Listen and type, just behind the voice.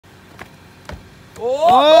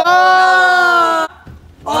Oh!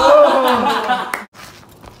 Oh!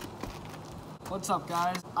 What's up,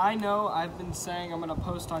 guys? I know I've been saying I'm gonna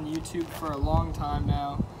post on YouTube for a long time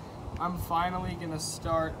now. I'm finally gonna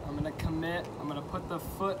start. I'm gonna commit. I'm gonna put the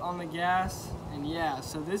foot on the gas. And yeah,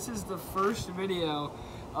 so this is the first video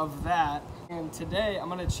of that. And today I'm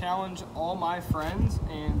gonna challenge all my friends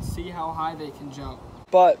and see how high they can jump.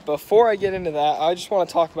 But before I get into that, I just want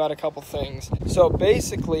to talk about a couple things. So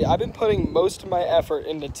basically, I've been putting most of my effort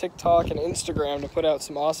into TikTok and Instagram to put out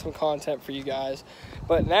some awesome content for you guys.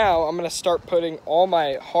 But now I'm going to start putting all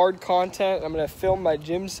my hard content. I'm going to film my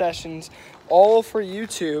gym sessions all for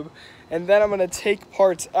YouTube. And then I'm going to take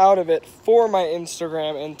parts out of it for my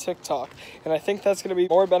Instagram and TikTok. And I think that's going to be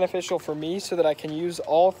more beneficial for me so that I can use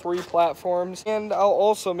all three platforms. And I'll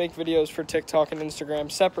also make videos for TikTok and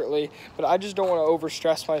Instagram separately. But I just don't want to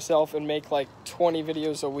overstress myself and make like 20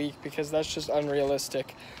 videos a week because that's just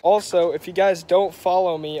unrealistic. Also, if you guys don't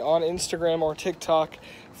follow me on Instagram or TikTok,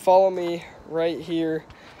 follow me right here.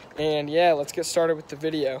 And yeah, let's get started with the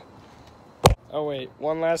video. Oh wait,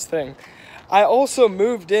 one last thing. I also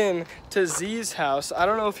moved in to Z's house. I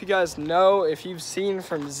don't know if you guys know, if you've seen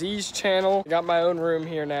from Z's channel. I got my own room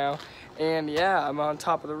here now. And yeah, I'm on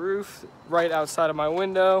top of the roof, right outside of my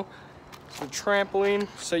window. It's a trampoline.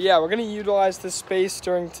 So yeah, we're gonna utilize this space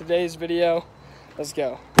during today's video. Let's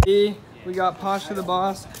go. We got Pasha the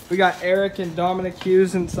boss. We got Erik and Dominick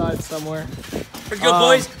inside somewhere. What's good,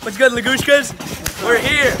 boys? What's good, Lagushkas? We're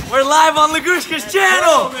here. We're live on Lagushka's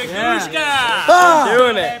channel. Yeah. We're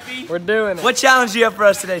doing it. We're doing it. What challenge do you have for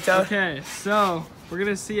us today, Toad? Okay, so we're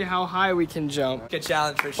gonna see how high we can jump. Good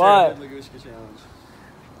challenge for sure. But good Lagushka challenge.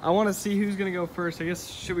 I want to see who's gonna go first. I guess,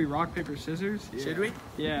 should we rock, paper, scissors? Yeah. Should we?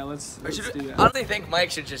 Yeah, let's do that. I honestly think Mike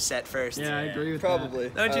should just set first. Yeah, I agree with Probably.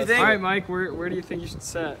 that. Don't you think? All right, Mike, where do you think you should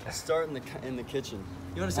set? Start in the kitchen.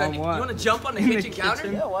 You want to start? On You what? want to jump on the In the kitchen counter?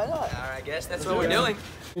 kitchen? Yeah, why not? All right, I guess that's what we're doing.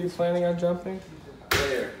 Are you planning on jumping? Right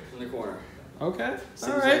here, in the corner. Okay.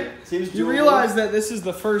 Seems All right. like- seems you doable. realize that this is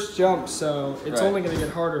the first jump, so it's Right. only gonna get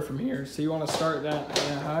harder from here. So you want to start that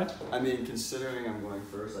high? I mean, considering I'm going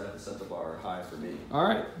first, I have to set the bar high for me. All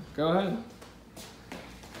right, go ahead.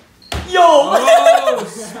 Yo! Oh,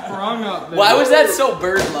 sprung up there. Why was that so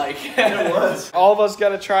bird-like? It was. All of us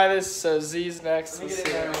gotta try this, so Z's next. Let me Let's get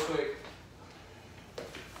in there see. real quick.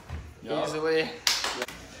 Yup. Easily.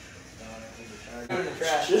 Put it in the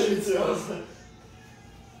trash. Easy.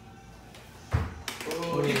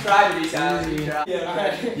 Ooh, he tried to be silent. Easy.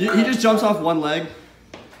 Yeah. He just jumps off one leg.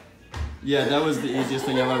 Yeah, that was the easiest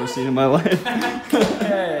thing I've ever seen in my life.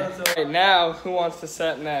 Okay. Okay, now who wants to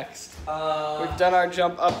set next? We've done our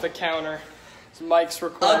jump up the counter. It's Mike's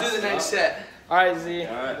request. I'll do the next set. All right, Z.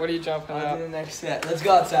 All right. What are you jumping I'll up? do the next set. Let's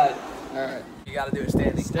go outside. All right. You gotta do it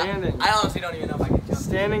standing. Standing. I honestly don't even know if I can jump.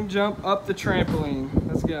 Standing jump up the trampoline.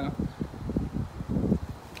 Let's go.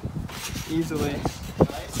 Easily. All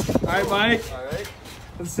right, Mike. All right.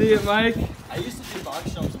 Let's see it, Mike. I used to do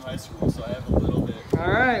box jumps in high school, so I have a little bit.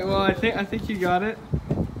 All right. Well, I think you got it.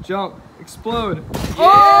 Jump. Explode. Yeah!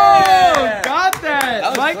 Oh! Got that. That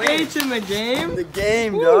was Mike clean. H in the game. The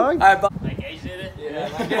game, Woo. dog. Alright, MikeH did it? Yeah.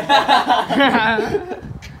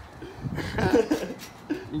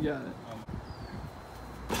 You got it.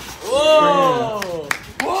 Whoa!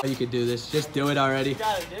 You could do this. Just do it already. You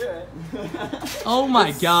gotta do it. Oh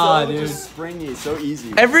my god, so dude. just springy, so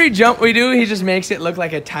easy. Every jump we do, he just makes it look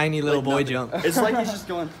like a tiny little boy jump. It's like he's just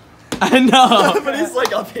going. I know. But he's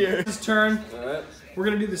like up here. His turn. All right. We're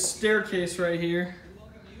gonna do the staircase right here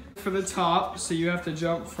for the top. So you have to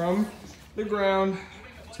jump from the ground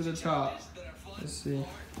to the top. Let's see.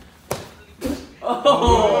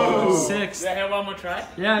 Oh! 6. Do I have one more try?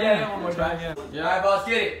 Yeah, one more try. Yeah. Alright, boss,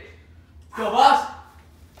 get it. Go, boss.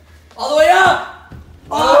 All the way up.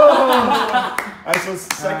 Alright, so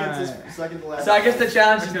second to last. So I guess the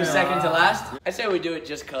challenge is to be Okay. second to last. I say we do it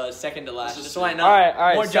just cause second to last. Just so I know. All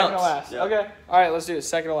right. More Second jumps. to last. Yeah. Okay. All right, let's do it.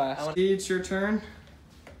 Second to last. It's your turn.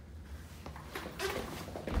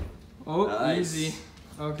 Oh, Nice. easy.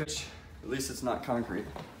 Okay. At least it's not concrete.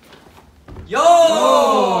 Yo!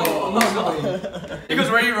 Oh, Because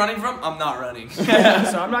where are you running from? I'm not running. so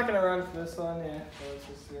I'm not gonna run for this one. Yeah. So let's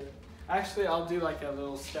just do it. Actually, I'll do like a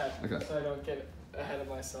little step Okay. so I don't get ahead of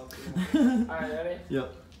myself. All right, ready?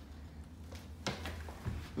 Yep.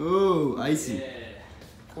 Ooh, icy.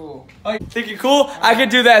 Cool. Oh, you think you're cool? I could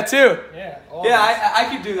do that too. Yeah. Yeah, I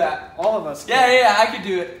could do that. all of us. Yeah, I could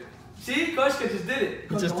do it. See, Koshka just did it.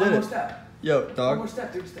 He just one did more it. step. Yo, One dog. more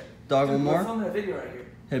step, dude. Step. Dog, Dude, one We're more. filming a video right here.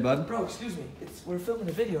 Hey, bud. Bro, excuse me. We're filming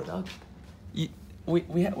a video, dog. Do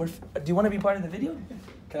you want to be part of the video?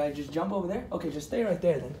 Can I just jump over there? Okay, just stay right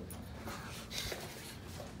there then.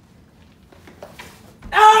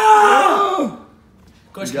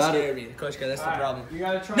 Koshka scared me. Koshka, that's the problem. You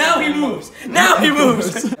gotta try. Now he moves. Now he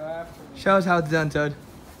moves. Show us how it's done, Toad.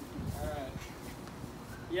 Alright.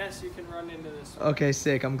 Yes, you can run into this one. Okay,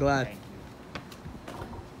 sick. I'm glad.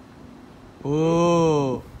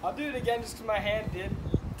 Ooh. I'll do it again just because my hand did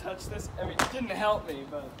touch this. I mean, it didn't help me,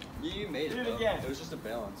 but. You made it. Do it though. again. It was just a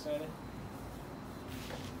balance. Ready?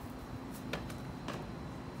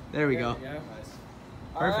 There we go. Nice.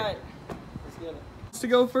 Perfect. Alright. Let's get it. To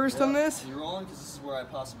go first on this? You rolling? Because this is where I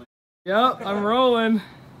possibly. Yep, I'm rolling.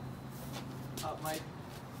 Up, Mike.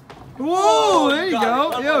 Whoa, there you got go.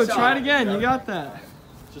 it. One Yo, more try shot. it again. You got that.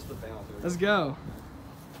 Just the balance. Let's go.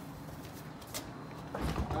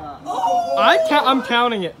 Oh! I'm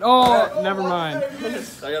counting it. Oh, never mind.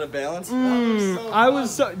 I got a balance. I was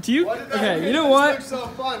so. Do you? Okay, you know what? So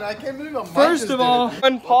fun. I can't believe First of all,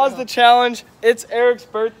 pause the challenge. It's Eric's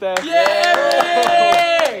birthday.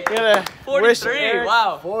 Yay! Gotta wish 43. Eric-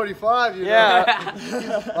 Wow. 45. You Yeah.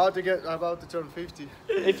 know, about to turn 50.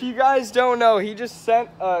 If you guys don't know, he just sent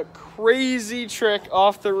a crazy trick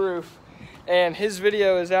off the roof, and his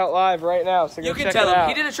video is out live right now. So go You can check tell it him. out.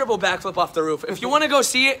 He did a triple backflip off the roof. If you want to go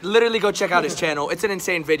see it, literally go check out his channel. It's an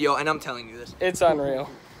insane video, and I'm telling you this. It's unreal.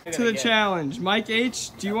 To the challenge, Mike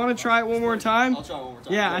H. Do you want to try it one more time? I'll try one more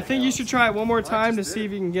time. Yeah, I think you should try it one more time to see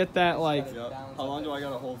if you can get that like Yep. How long do I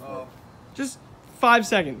gotta hold for? just 5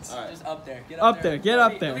 seconds. Alright. Just up there. Get Up there, get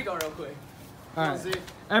up there. Let me go real quick. All right.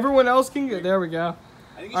 Everyone else can go. There we go.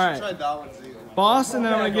 I think you All should right. try that one, Z. Boss, and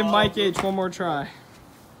then I'm gonna give Mike H. one more try.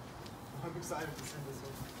 I'm excited to see this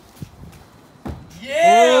one.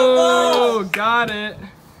 Yeah! Oh, got it.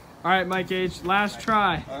 All right, Mike H. Last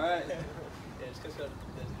try. Alright.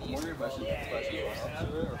 I'm wondering if I should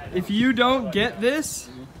do it or- If you don't get this,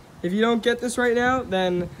 right now,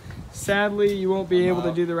 then sadly you won't be able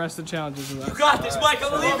to do the rest of the challenges with You us. got this, Mike. I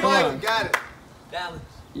believe Come you. on. You got it. Balance.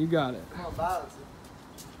 You got it. Come on, balance it.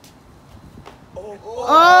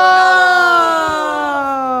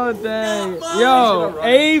 Oh, dang. Yo,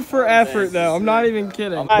 A for effort, though. I'm not even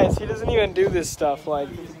kidding. Guys, he doesn't even do this stuff. Like,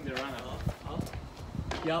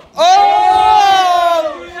 Yup.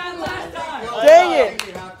 oh! Dang it.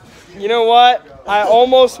 You know what? I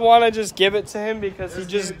almost want to just give it to him because he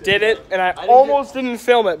just did it, and I almost didn't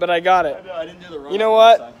film it, but I got it. I didn't do the run. You know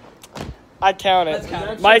what? I count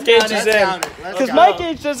it. Mike H is in. Let's Because count Mike it.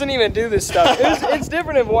 H doesn't even do this stuff. It's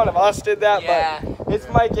different if one of us did that, Yeah. but it's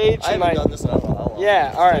Mike H I and haven't like, done this in I don't know how long.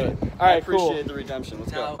 yeah, all right, I cool. appreciate the redemption.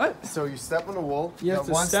 Let's go. What? So you step on the wall. You have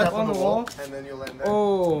to one step on the wall? and then you land there.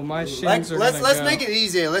 Oh, my shins are let's gonna go. make it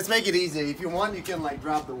easier. Let's make it easy. If you want, you can like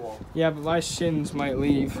drop the wall. Yeah, but my shins might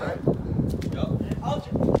leave. I'll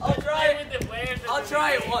try it. I'll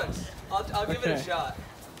try it once. I'll give it a Okay. shot.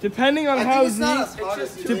 Depending on I how think it's not as Z's, hard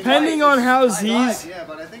as you depending think. on how It's Z's, light, yeah,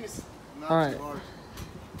 but I think it's not Alright. too hard.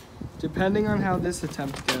 depending on how this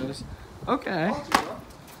attempt goes. Okay.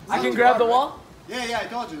 I can grab the wall? Yeah, I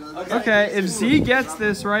told you. Okay, if Z gets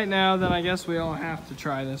this right now, then I guess we all have to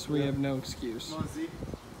try this. We have no excuse. Come on, Z.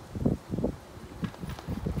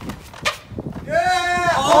 Yeah!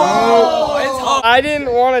 Oh, it's hard. I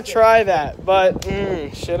didn't want to try that, but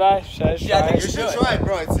should I? Should I Yeah, I try think You it? should should. try it,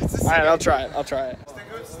 bro. It's a All right, I'll try it. I'll try it. It's a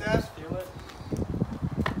good step.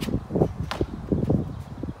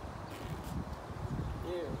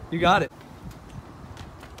 You got it.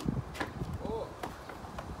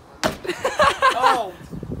 Oh,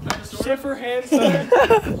 Schiffer Hansen.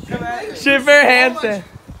 Come at me. Schiffer Hansen.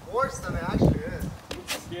 Worse than it actually is.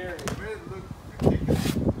 It's scary. It made it look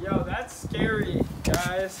ridiculous. Yo, that's scary,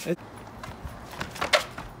 guys.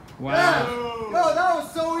 Wow. No, that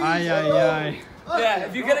was so easy. Ay, ay, ay. Yeah,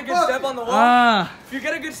 if you get a good step on the wall, Ah, if you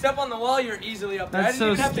get a good step on the wall, you're easily up there. That's I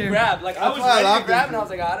didn't so even have scary. to grab. Like I That's was why I ready love to grab, this and I was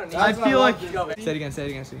like, I don't need. I it. feel like. Let's go, man. Say it again, say it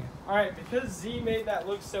again, say it again. All right, because Z made that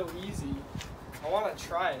look so easy, I want to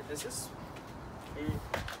try it. Is this?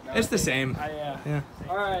 No, It's the same. yeah.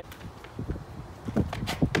 All right.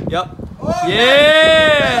 Yep. Oh,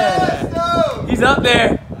 Yeah! let's go! He's up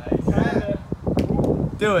there. Kinda.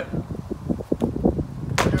 Do it.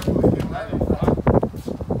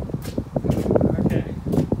 Okay.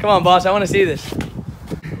 Come on, boss. I want to see this.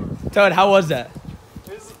 Toad, how was that?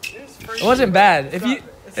 It wasn't bad. If you,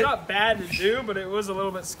 It's not bad to do, but it was a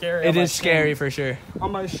little bit scary. it on my is scary shins. for sure.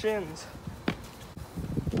 On my shins.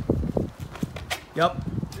 Yep.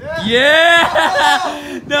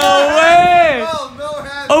 Yeah! No way! Oh, no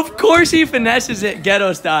hands, Of bro. course he finesses it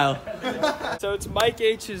ghetto style. So it's Mike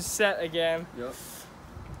H's set again. Yep.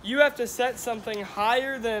 You have to set something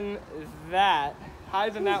higher than that,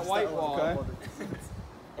 white wall,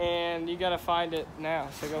 and you gotta find it now.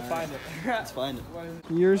 So go find it. Let's find it.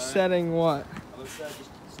 You're setting what? I'm gonna set just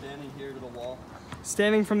standing here to the wall.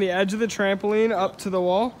 Standing from the edge of the trampoline up to the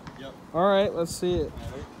wall? Yep. All right, let's see it.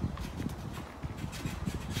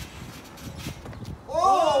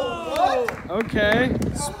 Oh, what? Okay,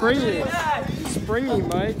 springy. Springy,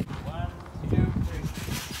 Mike. 1, 2,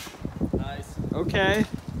 3. Nice. Okay,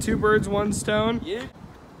 2 birds, 1 stone. Yeah.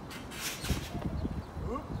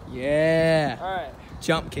 Yeah. All right,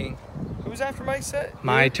 Jump king. who's after Mike's set?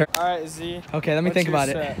 My turn. All right, Z. Okay, let me What's think your about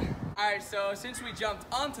set? it. All right, so since we jumped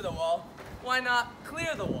onto the wall, why not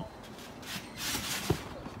clear the wall?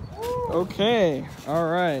 Okay, all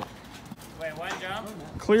right. Wait, one jump?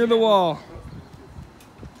 Clear the wall.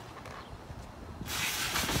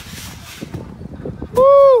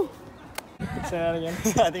 Woo! Say that again. I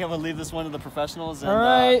think I'm gonna leave this one to the professionals. And, All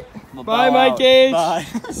right. I'm gonna Bye, bow out. MikeH.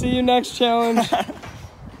 Bye. See you next challenge.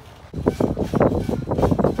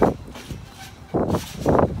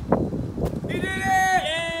 You did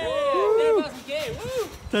it! Yay! 10,000K, woo!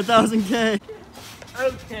 10,000K.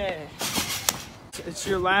 Okay. It's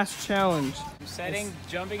your last challenge. Setting,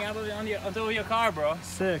 jumping out of onto your car, bro.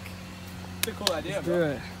 Sick. It's a cool idea, Let's bro. do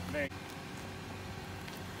it.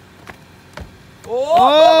 Oh!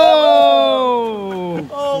 Oh!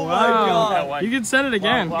 Oh my Wow. God. You can set it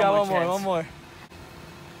again. One Got more one more, chance. one more.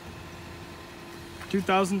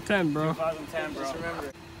 2010, bro. 2010, bro. Just remember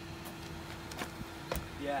it.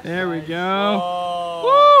 Yes, There we nice. go.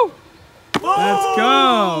 Oh. Woo! Let's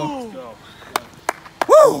go. Let's go.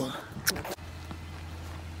 Woo!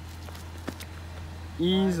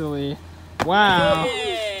 Easily. Wow.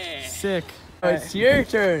 Yeah. Sick. It's your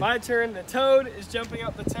turn. My turn. The toad is jumping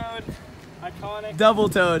up the toad. Iconic. Double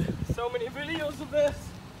toad. So many videos of this.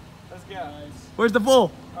 Let's go. Where's the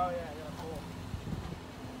bull? Oh yeah, I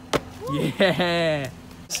got a pull. Yeah.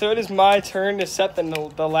 So it is my turn to set the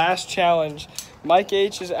last challenge.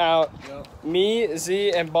 MikeH is out. Me,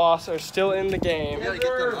 Z, and Boss are still in the game. You gotta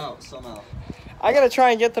get them out somehow. I gotta try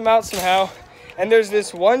and get them out somehow. And there's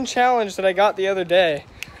this one challenge that I got the other day,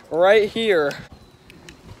 right here.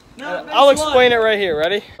 I'll explain it right here.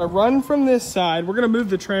 Ready? I run from this side. We're gonna move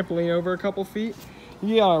the trampoline over a couple feet.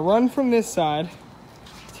 You gotta run from this side,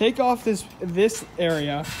 take off this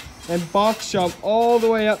area, and box jump all the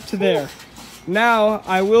way up to there. Now,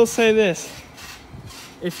 I will say this.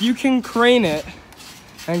 If you can crane it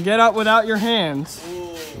and get up without your hands,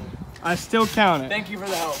 I still count it. Thank you for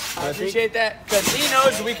the help. I appreciate that because he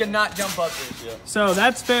knows we cannot jump up this. So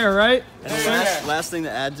that's fair, right? And last thing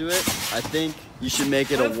to add to it, I think you should make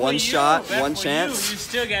it a one shot, one chance. You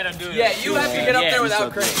still gotta do it. Yeah, you have to get up there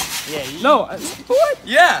without crane. Yeah, you No, what?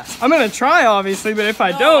 Yeah. I'm gonna try, obviously, but if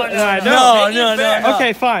I don't, then I don't. No.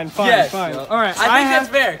 Okay, fine. Yes. Fine. All right. I think that's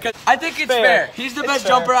fair. 'Cause I think it's Fair. fair. He's the It's best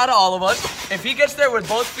fair. jumper out of all of us. If he gets there with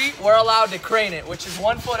both feet, we're allowed to crane it, which is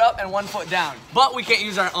 1 foot up and 1 foot down. But we can't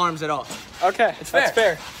use our arms at all. Okay, It's that's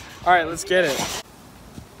fair. All right, let's get it.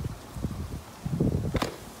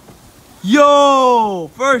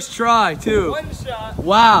 Yo, first try too. One shot.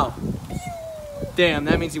 Wow. Damn,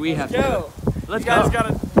 that means we have to. Go. Let's You guys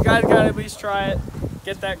go. gotta at least try it.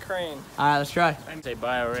 Get that crane. All right, let's try. say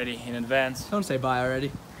bye already in advance. Don't say bye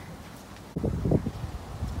already.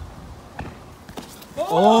 You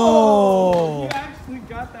Oh. actually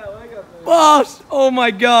got that leg up there. Boss! Oh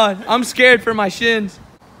my God, I'm scared for my shins.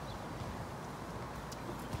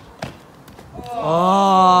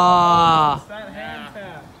 Oh. That hand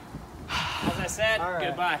tap. As I said, All right.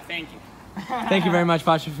 goodbye. Thank you. Thank you very much,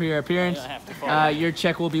 Pasha, for your appearance. You don't have to follow. Your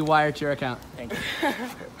check will be wired to your account. Thank you.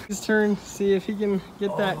 His turn. See if he can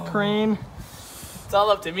get that crane. It's all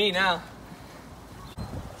up to me now.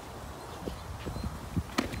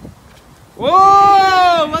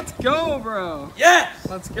 Whoa! Let's go, bro. Yes!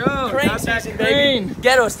 Let's go. Crane Got that season, crane. baby.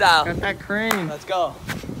 Ghetto style. Got that crane. Let's go.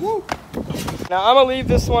 Now I'm gonna leave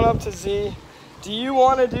this one up to Z. Do you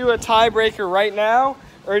want to do a tiebreaker right now,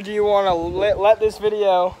 or do you want to let this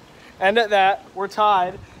video end at that? We're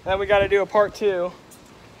tied, and then we got to do a part 2.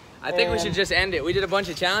 I think we should just end it. We did a bunch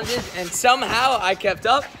of challenges, and somehow I kept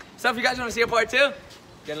up. So if you guys want to see a part 2,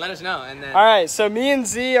 then let us know. And then All right, so me and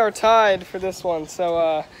Z are tied for this one.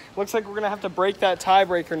 So looks like we're gonna have to break that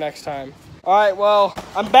tiebreaker next time. All right, well,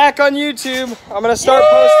 I'm back on YouTube. I'm gonna start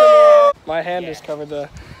posting. My hand is covered though.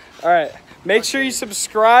 All right, make sure you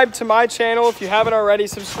subscribe to my channel if you haven't already.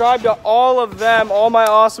 Subscribe to all of them, all my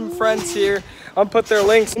awesome friends here. I'll put their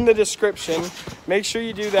links in the description. Make sure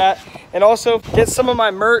you do that. And also get some of my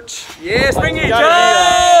merch. yeah, Springy You Toad!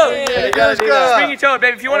 gotta do that. You gotta do that. Springy Toad,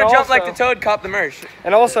 baby. If you want And to jump like the also- Toad, cop the merch.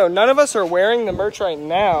 And also, none of us are wearing the merch right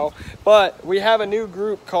now, but we have a new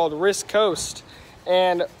group called Risk Coast.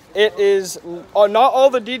 And It is not all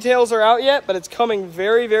the details are out yet, but it's coming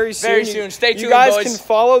very, very soon. Very soon. Stay tuned, You guys boys. can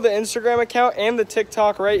follow the Instagram account and the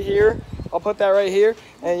TikTok right here. I'll put that right here.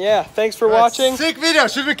 And yeah, thanks for watching. Sick video.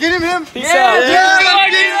 Should we kill him? Peace out.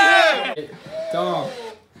 Yeah, Dom,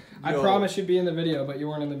 I promise you'd be in the video, but you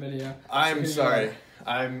weren't in the video. I'm here's sorry. your-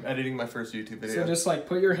 I'm editing my first YouTube video. So just like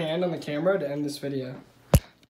put your hand on the camera to end this video.